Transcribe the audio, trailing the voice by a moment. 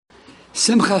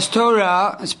Simchas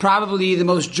Torah is probably the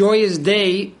most joyous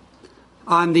day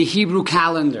on the Hebrew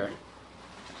calendar.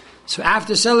 So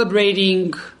after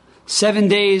celebrating 7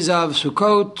 days of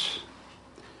Sukkot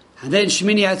and then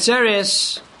Shmini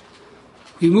Atzeres,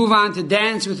 we move on to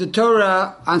dance with the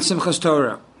Torah on Simchas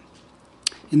Torah.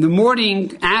 In the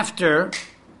morning after,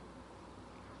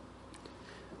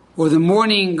 or the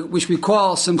morning which we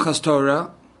call Simchas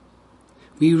Torah,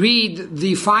 we read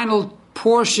the final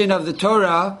portion of the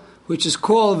Torah, which is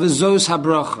called V'zos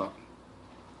HaBracha.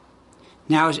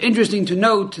 Now it's interesting to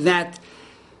note that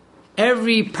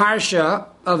every parsha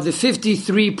of the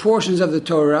 53 portions of the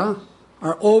Torah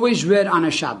are always read on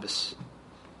a Shabbos,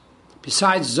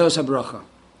 besides Zos HaBracha.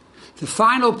 The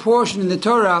final portion in the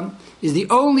Torah is the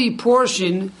only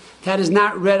portion that is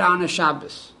not read on a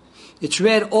Shabbos. It's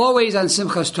read always on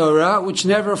Simchas Torah, which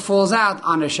never falls out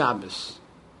on a Shabbos.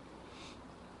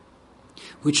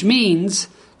 Which means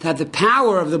that the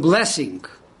power of the blessing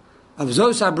of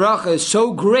Zos HaBracha is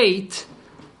so great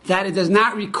that it does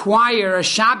not require a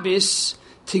Shabbos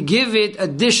to give it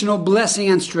additional blessing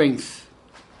and strength.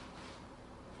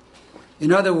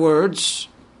 In other words,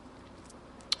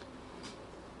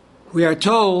 we are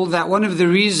told that one of the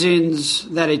reasons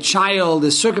that a child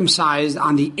is circumcised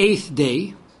on the 8th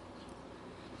day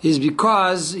is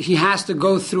because he has to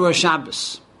go through a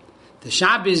Shabbos. The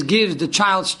Shabbos gives the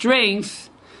child strength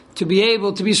to be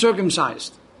able to be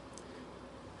circumcised.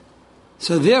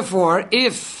 So therefore,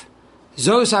 if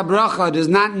Zos HaBracha does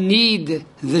not need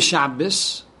the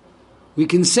Shabbos, we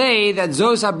can say that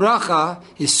Zos HaBracha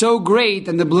is so great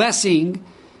and the blessing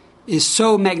is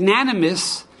so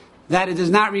magnanimous that it does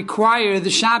not require the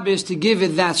Shabbos to give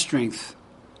it that strength.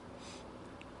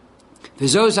 The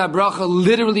Zos HaBracha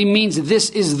literally means this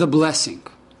is the blessing.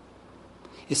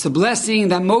 It's the blessing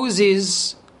that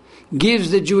Moses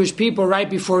gives the Jewish people right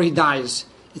before he dies.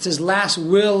 It's his last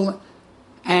will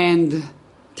and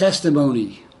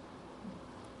testimony.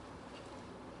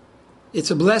 It's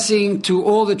a blessing to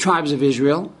all the tribes of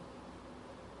Israel,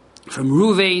 from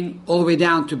Reuven all the way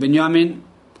down to Benjamin,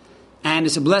 and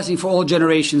it's a blessing for all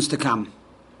generations to come.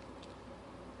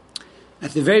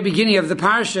 At the very beginning of the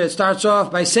parsha, it starts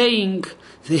off by saying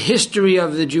the history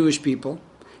of the Jewish people,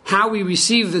 how we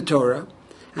receive the Torah,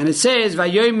 and it says,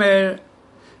 Vayomer,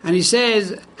 and he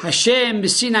says, Hashem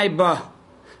b'Sinai ba,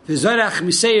 v'zorach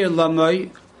miseir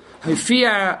lamoy,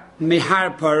 hafia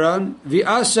mehar paran,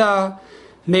 v'asa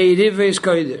meirives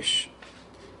kodesh,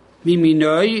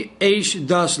 miminoi eish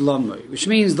das lamoy, which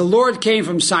means the Lord came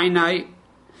from Sinai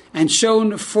and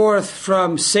shone forth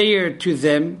from Seir to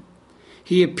them.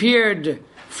 He appeared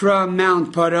from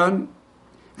Mount Paran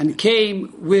and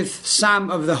came with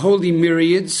some of the holy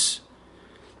myriads,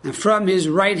 and from his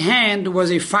right hand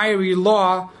was a fiery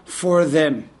law for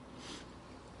them.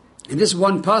 In this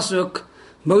one pasuk,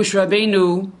 Moshe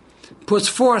Rabbeinu puts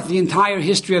forth the entire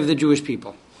history of the Jewish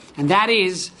people. And that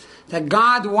is that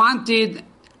God wanted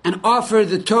and offered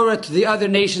the Torah to the other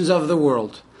nations of the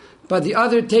world. But the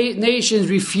other nations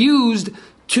refused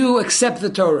to accept the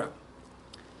Torah.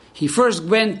 He first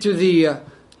went to the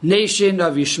nation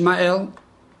of Ishmael,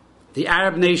 the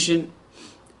Arab nation.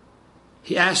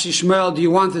 He asked Ishmael, do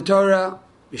you want the Torah?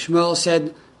 Ishmael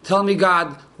said, tell me,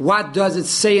 God, what does it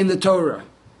say in the Torah?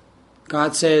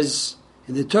 God says,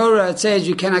 in the Torah it says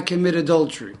you cannot commit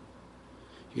adultery.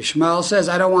 Ishmael says,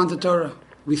 I don't want the Torah.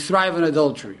 We thrive on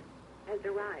adultery. Has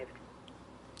arrived.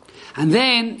 And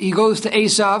then he goes to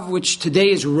Esav, which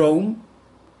today is Rome.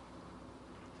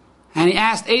 And he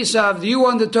asked Esav, do you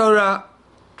want the Torah?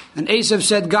 And Esav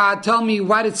said, God, tell me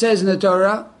what it says in the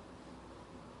Torah.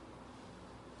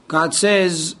 God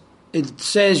says, it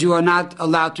says you are not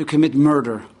allowed to commit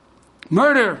murder.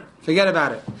 Murder! Forget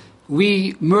about it.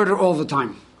 We murder all the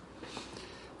time.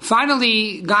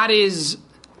 Finally, God is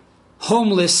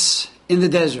homeless in the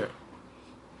desert.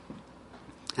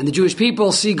 And the Jewish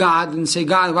people see God and say,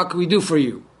 God, what can we do for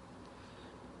you?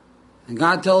 And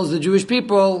God tells the Jewish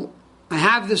people, I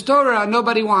have this Torah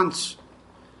nobody wants.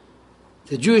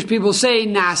 The Jewish people say,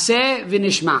 Naaseh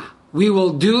v'nishma. We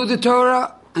will do the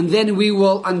Torah and then we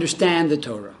will understand the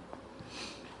Torah.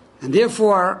 And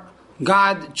therefore,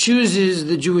 God chooses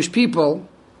the Jewish people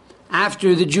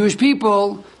after the Jewish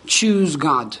people choose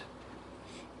God.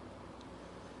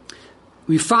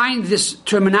 We find this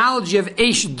terminology of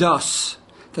Eish Das,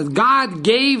 that God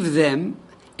gave them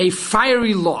a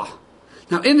fiery law.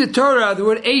 Now in the Torah, the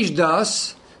word Eish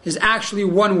Das is actually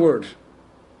one word.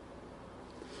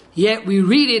 Yet we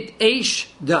read it Eish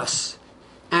Das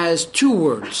as two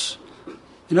words.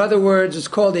 In other words, it's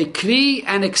called a Kri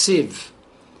and a Ksiv.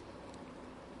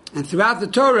 And throughout the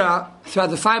Torah, throughout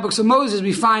the 5 books of Moses,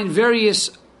 we find various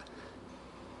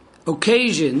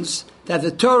occasions that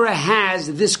the Torah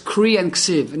has this Kri and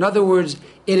Ksiv. In other words,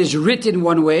 it is written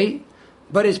one way,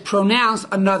 but it's pronounced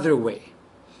another way.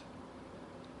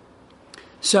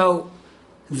 So,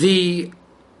 the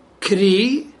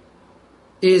Kri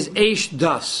is Eish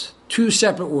Das, two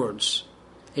separate words,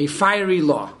 a fiery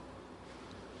law.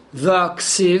 The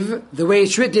Ksiv, the way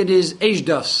it's written, is Eish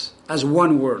Das, as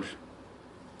one word.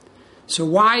 So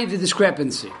why the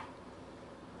discrepancy?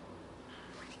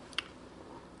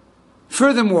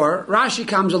 Furthermore, Rashi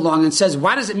comes along and says,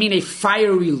 why does it mean a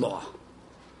fiery law?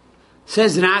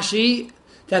 Says Rashi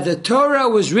that the Torah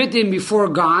was written before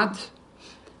God,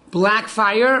 black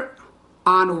fire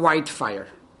on white fire.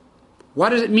 What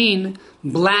does it mean,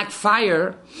 black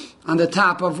fire on the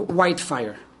top of white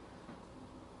fire?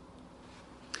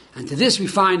 And to this we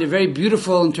find a very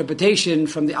beautiful interpretation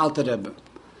from the Alter Rebbe.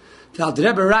 The Alter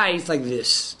Rebbe writes like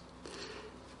this.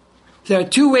 There are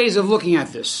two ways of looking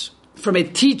at this. From a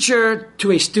teacher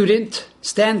to a student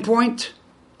standpoint,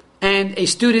 and a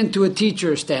student to a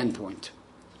teacher standpoint.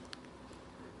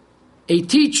 A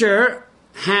teacher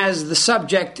has the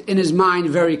subject in his mind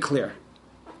very clear.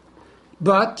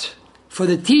 But for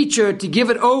the teacher to give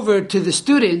it over to the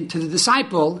student, to the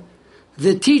disciple,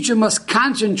 the teacher must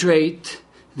concentrate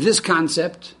this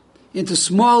concept into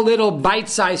small little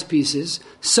bite-sized pieces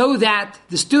so that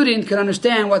the student can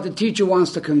understand what the teacher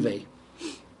wants to convey.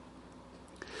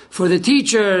 For the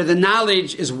teacher, the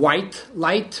knowledge is white,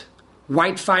 light,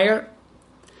 white fire.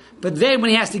 But then when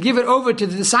he has to give it over to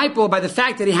the disciple, by the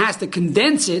fact that he has to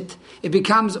condense it, it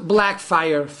becomes black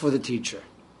fire for the teacher.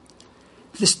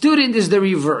 The student is the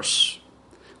reverse.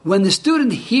 When the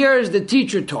student hears the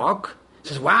teacher talk, he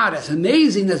says, wow, that's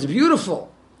amazing, that's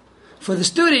beautiful. For the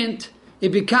student,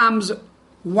 it becomes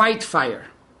white fire.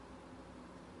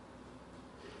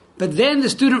 But then the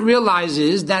student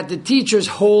realizes that the teacher's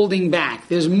holding back.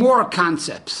 There's more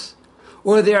concepts,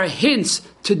 or there are hints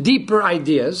to deeper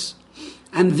ideas.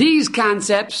 And these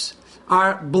concepts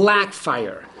are black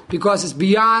fire, because it's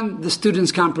beyond the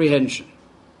student's comprehension.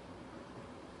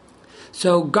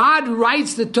 So God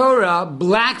writes the Torah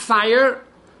black fire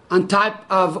on top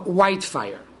of white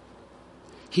fire.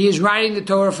 He is writing the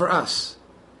Torah for us.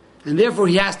 And therefore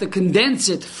he has to condense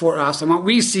it for us. And what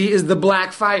we see is the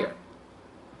black fire.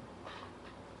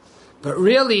 But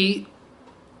really,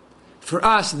 for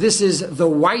us, this is the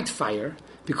white fire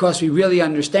because we really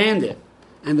understand it.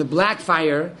 And the black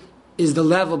fire is the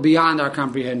level beyond our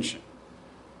comprehension.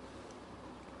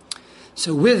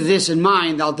 So with this in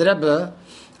mind, Alter Rebbe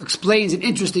explains an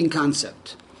interesting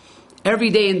concept. Every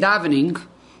day in davening,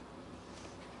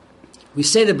 we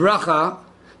say the bracha,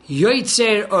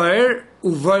 Yoitzer Or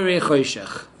Uvorei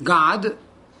Choshech. God,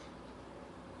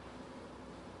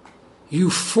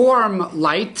 you form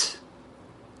light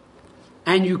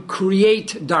and you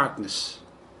create darkness.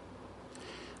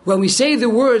 When we say the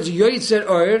words Yoitzer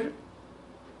Or,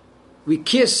 we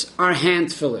kiss our hand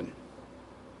tefillin.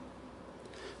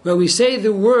 When we say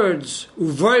the words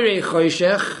Uvorei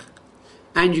Choshech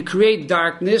and you create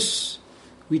darkness,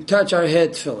 we touch our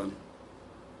head tefillin.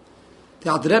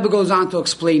 The Alter Rebbe goes on to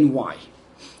explain why.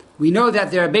 We know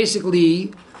that there are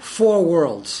basically four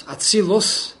worlds.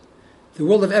 Atzilus, the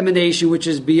world of emanation, which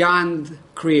is beyond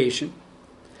creation.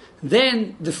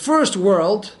 Then the first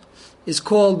world is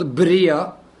called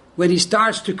Bria, when he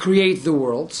starts to create the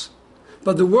worlds.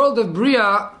 But the world of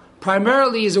Bria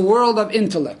primarily is a world of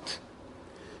intellect.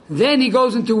 Then he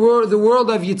goes into the world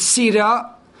of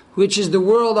Yitzira, which is the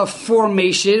world of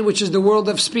formation, which is the world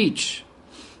of speech.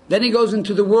 Then he goes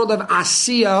into the world of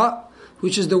Asiya,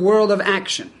 which is the world of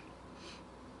action.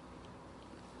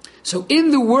 So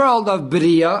in the world of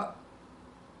Bria,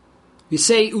 we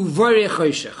say Uvorei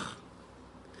Choshech.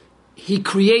 He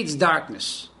creates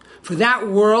darkness. For that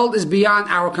world is beyond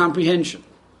our comprehension.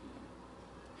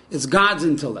 It's God's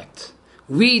intellect.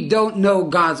 We don't know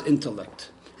God's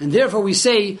intellect. And therefore we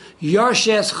say,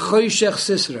 Yarshes Choshech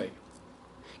Sisrei.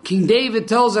 King David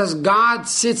tells us God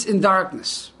sits in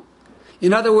darkness.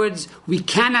 In other words, we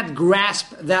cannot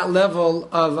grasp that level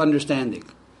of understanding.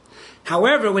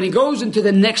 However, when he goes into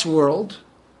the next world,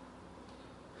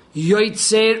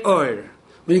 Yoitzer Or,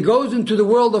 when he goes into the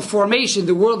world of formation,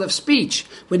 the world of speech,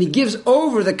 when he gives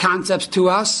over the concepts to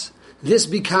us, this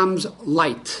becomes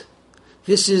light.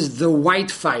 This is the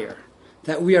white fire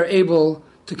that we are able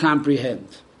to comprehend.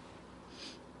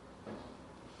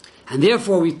 And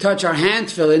therefore we touch our hand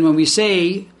tefillin when we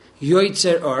say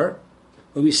Yoitzer Or,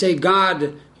 when we say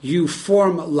God, you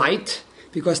form light,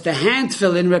 because the hand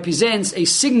tefillin represents a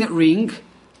signet ring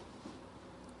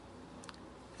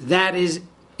that is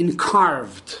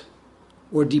incarved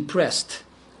or depressed,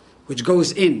 which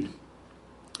goes in.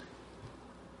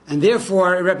 And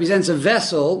therefore, it represents a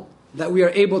vessel that we are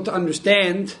able to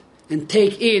understand and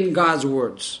take in God's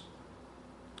words.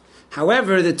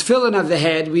 However, the tefillin of the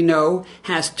head, we know,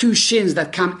 has two shins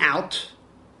that come out.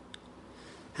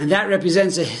 And that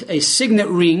represents a signet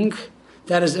ring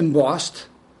that is embossed,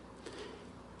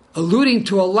 alluding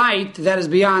to a light that is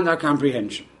beyond our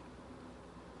comprehension.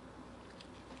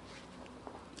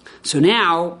 So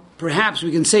now, perhaps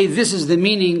we can say this is the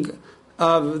meaning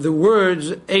of the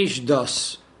words Eish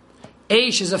Das.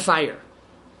 Eish is a fire.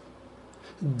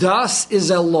 Das is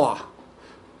a law.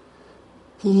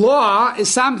 Law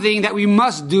is something that we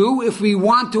must do if we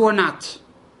want to or not.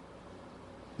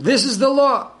 This is the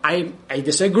law. I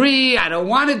disagree. I don't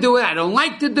want to do it. I don't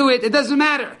like to do it. It doesn't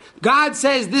matter. God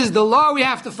says this is the law we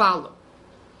have to follow.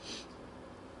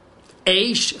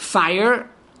 Eish, fire,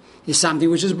 is something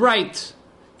which is bright.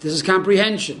 This is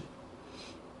comprehension.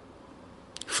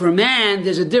 For man,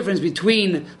 there's a difference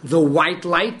between the white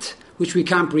light, which we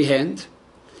comprehend,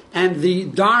 and the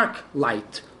dark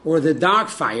light, or the dark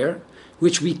fire,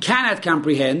 which we cannot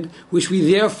comprehend, which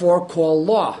we therefore call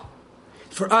law.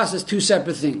 For us, it's two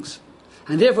separate things.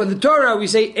 And therefore, in the Torah, we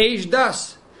say, Eish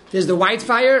Das. There's the white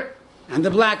fire and the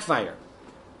black fire.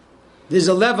 There's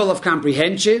a level of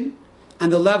comprehension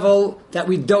and the level that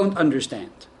we don't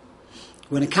understand.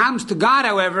 When it comes to God,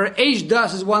 however, Eish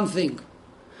Das is one thing.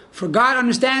 For God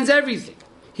understands everything.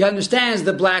 He understands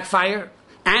the black fire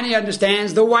and He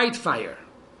understands the white fire.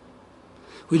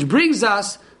 Which brings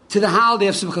us to the holiday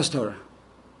of Simchas Torah.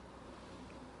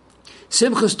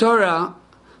 Simchas Torah,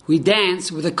 we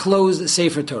dance with a closed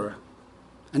Sefer Torah.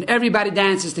 And everybody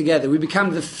dances together. We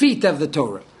become the feet of the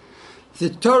Torah. The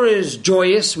Torah is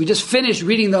joyous. We just finished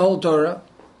reading the whole Torah.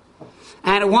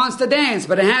 And it wants to dance,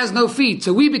 but it has no feet.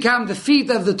 So we become the feet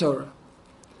of the Torah.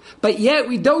 But yet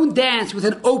we don't dance with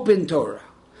an open Torah.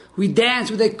 We dance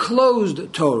with a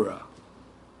closed Torah.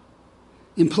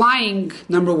 Implying,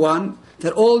 number one,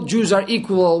 that all Jews are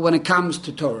equal when it comes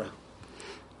to Torah.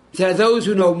 There are those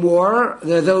who know more,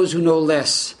 there are those who know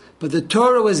less. But the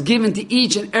Torah was given to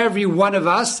each and every one of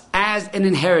us as an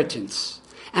inheritance.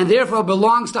 And therefore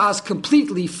belongs to us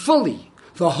completely, fully,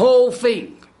 the whole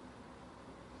thing.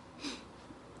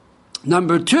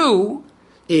 Number two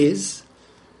is,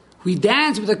 we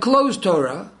dance with a closed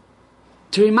Torah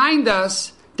to remind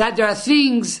us that there are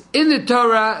things in the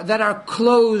Torah that are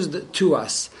closed to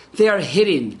us. They are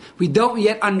hidden. We don't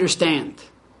yet understand.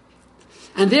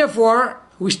 And therefore,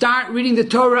 we start reading the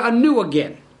Torah anew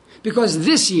again. Because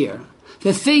this year,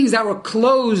 the things that were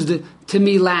closed to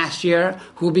me last year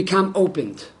will become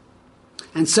opened.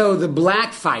 And so the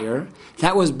black fire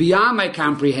that was beyond my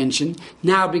comprehension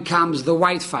now becomes the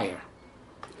white fire.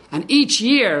 And each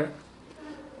year,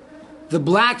 the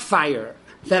black fire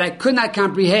that I could not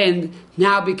comprehend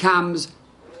now becomes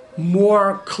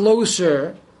more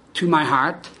closer to my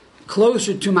heart,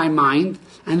 closer to my mind,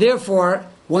 and therefore,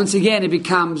 once again, it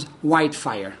becomes white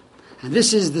fire. And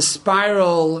this is the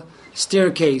spiral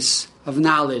staircase of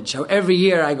knowledge, how every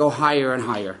year I go higher and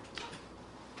higher.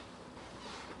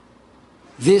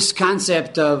 This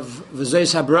concept of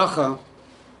V'zois HaBracha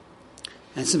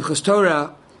and Simchas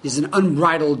Torah is an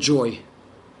unbridled joy.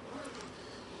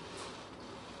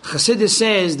 Chassidus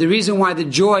says the reason why the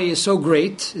joy is so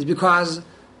great is because,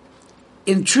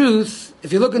 in truth,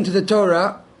 if you look into the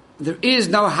Torah, there is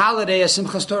no holiday as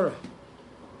Simchas Torah.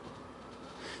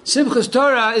 Simchas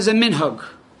Torah is a minhag.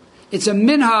 It's a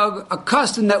minhag, a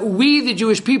custom that we, the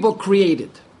Jewish people,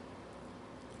 created.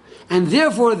 And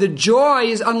therefore the joy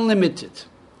is unlimited.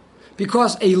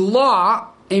 Because a law,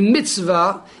 a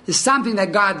mitzvah, is something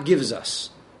that God gives us.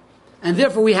 And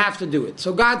therefore we have to do it.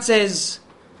 So God says,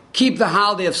 keep the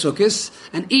holiday of Sukkot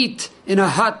and eat in a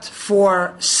hut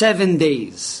for 7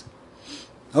 days.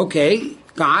 Okay,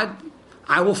 God,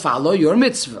 I will follow your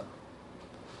mitzvah.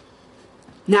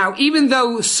 Now, even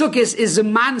though Sukkot is a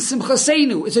man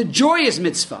simchaseinu, it's a joyous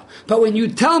mitzvah. But when you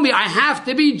tell me I have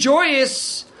to be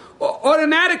joyous,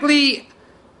 automatically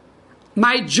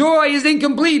my joy is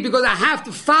incomplete because I have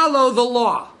to follow the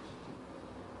law.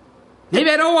 Maybe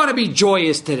I don't want to be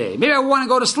joyous today. Maybe I want to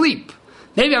go to sleep.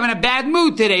 Maybe I'm in a bad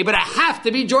mood today, but I have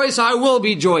to be joyous, so I will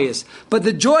be joyous. But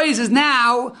the joyous is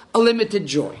now a limited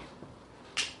joy.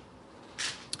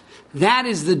 That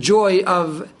is the joy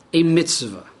of a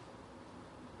mitzvah.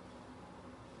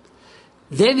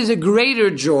 Then there's a greater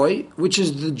joy, which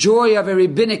is the joy of a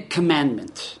rabbinic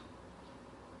commandment.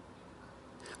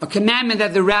 A commandment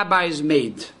that the rabbis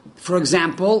made. For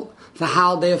example, the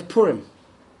holiday of Purim.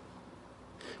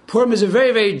 Purim is a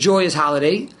very, very joyous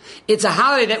holiday. It's a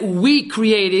holiday that we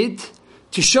created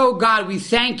to show God we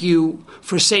thank you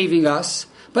for saving us,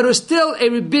 but it was still a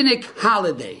rabbinic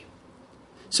holiday.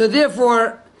 So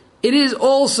therefore, it is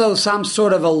also some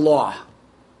sort of a law.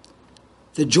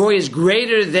 The joy is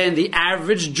greater than the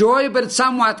average joy, but it's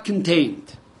somewhat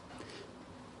contained.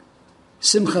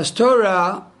 Simchas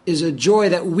Torah is a joy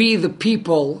that we, the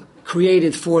people,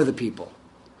 created for the people.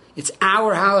 It's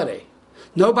our holiday.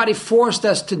 Nobody forced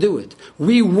us to do it.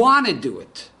 We want to do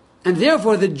it. And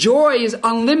therefore the joy is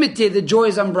unlimited, the joy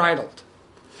is unbridled.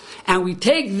 And we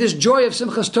take this joy of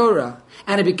Simchas Torah,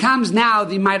 and it becomes now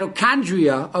the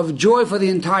mitochondria of joy for the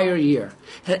entire year.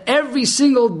 That every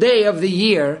single day of the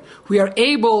year, we are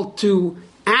able to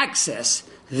access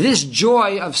this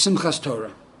joy of Simchas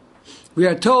Torah. We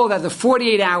are told that the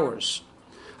 48 hours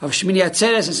of Shmini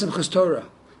Atzeres and Simchas Torah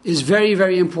is very,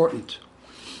 very important.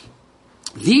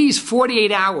 These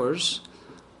 48 hours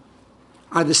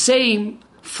are the same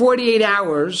 48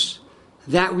 hours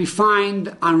that we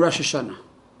find on Rosh Hashanah.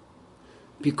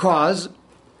 Because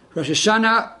Rosh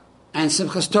Hashanah and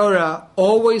Simchas Torah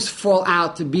always fall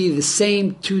out to be the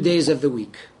same 2 days of the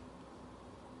week.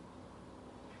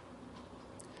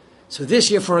 So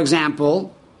this year, for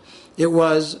example, it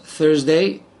was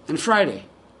Thursday and Friday.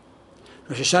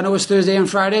 Rosh Hashanah was Thursday and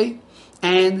Friday,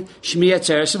 and Shmini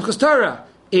Atzeres Simchas Torah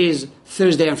is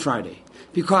Thursday and Friday.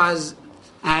 Because,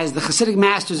 as the Hasidic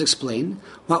masters explain,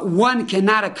 what one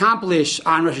cannot accomplish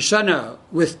on Rosh Hashanah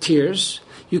with tears,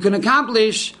 you can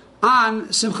accomplish on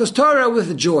Simchas Torah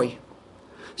with joy.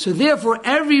 So therefore,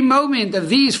 every moment of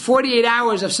these 48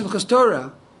 hours of Simchas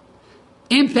Torah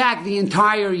impact the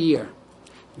entire year.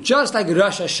 Just like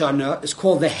Rosh Hashanah is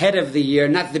called the head of the year,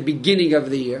 not the beginning of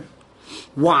the year.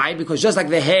 Why? Because just like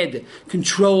the head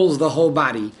controls the whole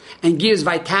body and gives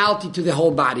vitality to the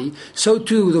whole body, so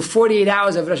too the 48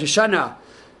 hours of Rosh Hashanah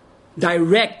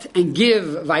direct and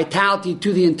give vitality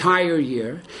to the entire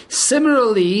year.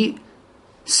 Similarly,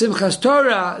 Simchas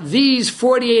Torah, these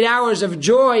 48 hours of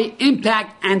joy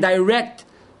impact and direct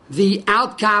the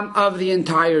outcome of the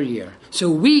entire year. So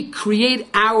we create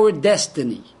our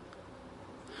destiny.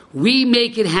 We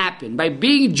make it happen. By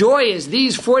being joyous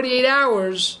these 48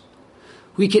 hours,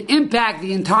 we can impact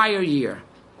the entire year.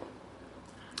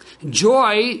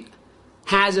 Joy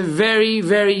has a very,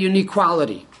 very unique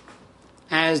quality.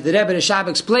 As the Rebbe Rashab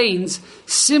explains,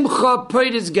 Simcha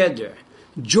Poides Geder.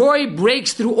 Joy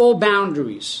breaks through all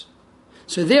boundaries.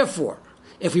 So therefore,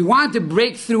 if we want to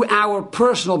break through our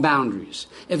personal boundaries,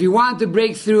 if we want to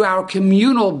break through our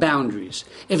communal boundaries,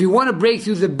 if we want to break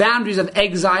through the boundaries of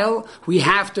exile, we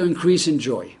have to increase in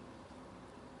joy.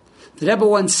 The Rebbe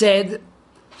once said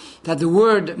that the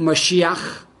word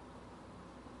Mashiach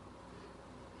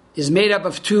is made up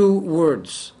of two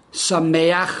words,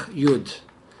 Sameach, Yud.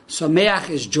 Sameach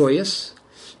is joyous,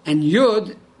 and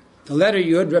Yud, the letter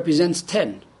Yud, represents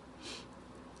 10.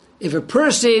 If a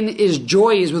person is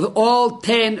joyous with all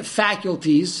 10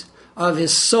 faculties of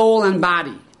his soul and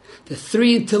body, the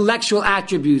 3 intellectual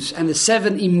attributes and the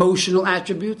 7 emotional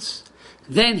attributes,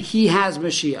 then he has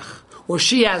Mashiach, or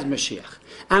she has Mashiach.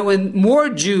 And when more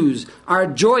Jews are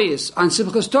joyous on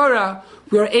Simchas Torah,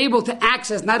 we are able to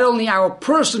access not only our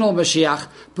personal Mashiach,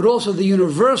 but also the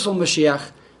universal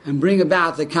Mashiach, and bring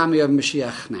about the coming of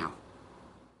Mashiach now.